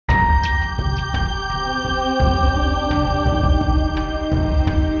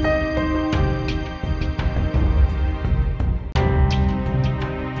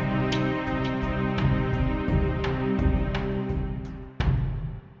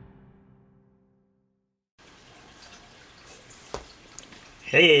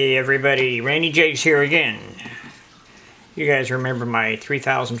Hey everybody, Randy J's here again. You guys remember my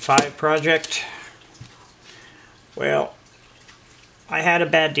 3005 project? Well, I had a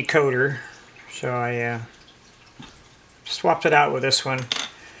bad decoder, so I swapped it out with this one.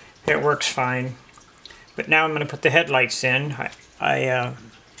 It works fine. But now I'm going to put the headlights in. I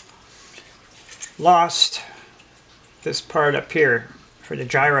lost this part up here for the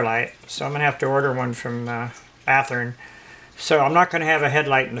gyro light, so I'm going to have to order one from Athearn. So I'm not going to have a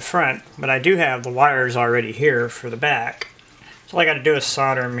headlight in the front, but I do have the wires already here for the back. So all I got to do is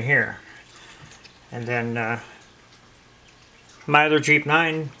solder them here. And then my other Jeep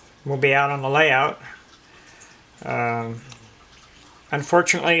 9 will be out on the layout.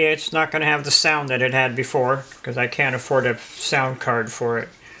 Unfortunately, it's not going to have the sound that it had before, because I can't afford a sound card for it.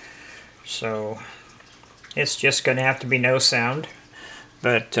 So it's just going to have to be no sound.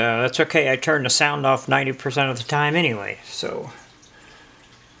 But that's okay, I turn the sound off 90% of the time anyway, so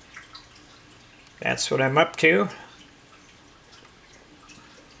that's what I'm up to.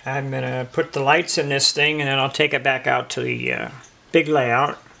 I'm going to put the lights in this thing and then I'll take it back out to the big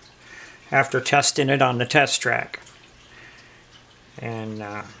layout after testing it on the test track. And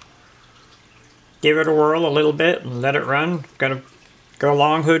give it a whirl a little bit and let it run. Gonna go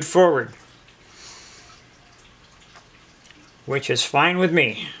long hood forward, which is fine with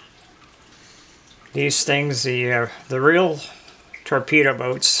me. These things, the real torpedo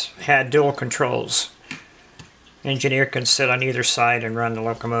boats had dual controls. Engineer can sit on either side and run the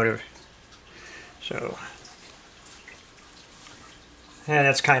locomotive. So, and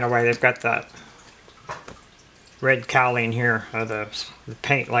that's kind of why they've got that red cowling here, or the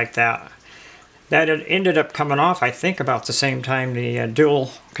paint like that. That it ended up coming off, I think, about the same time the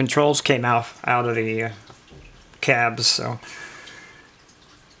dual controls came out of the cabs. So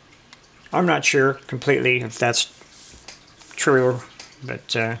I'm not sure completely if that's true,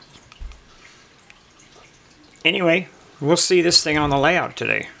 but anyway, we'll see this thing on the layout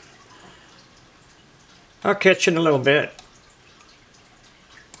today. I'll catch you in a little bit.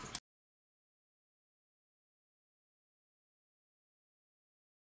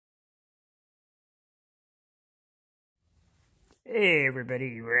 Hey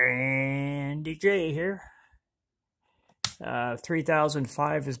everybody, Randy J here.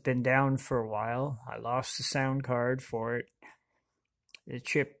 3005 has been down for a while. I lost the sound card for it. The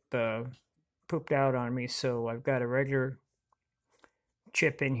chip pooped out on me, so I've got a regular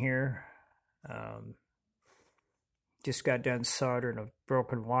chip in here. Just got done soldering a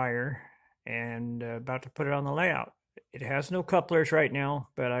broken wire and about to put it on the layout. It has no couplers right now,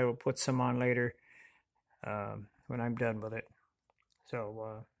 but I will put some on later when I'm done with it.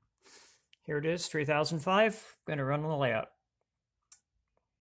 So here it is, 3005. Going to run on the layout.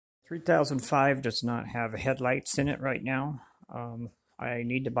 3005 does not have headlights in it right now. I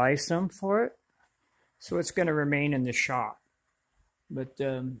need to buy some for it, so it's going to remain in the shop. But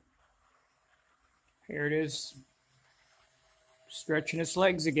here it is, stretching its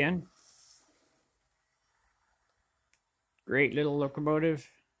legs again. Great little locomotive.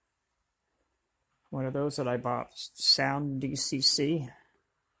 One of those that I bought, Sound DCC.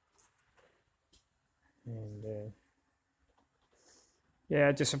 And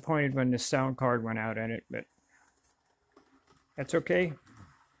yeah, disappointed when the sound card went out in it, but that's okay.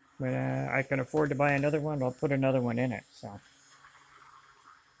 When I can afford to buy another one, I'll put another one in it. So,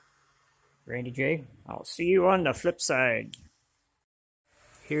 Randy J, I'll see you on the flip side.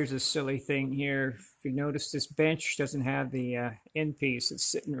 Here's a silly thing here. If you notice, this bench doesn't have the end piece. It's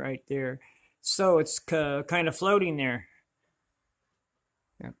sitting right there. So it's kind of floating there.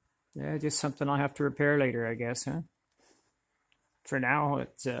 Yeah, just something I'll have to repair later, I guess, huh? For now,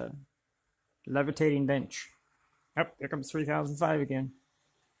 it's a levitating bench. Oh, here comes 3005 again.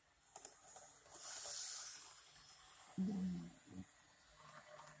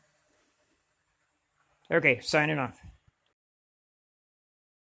 Okay, signing off.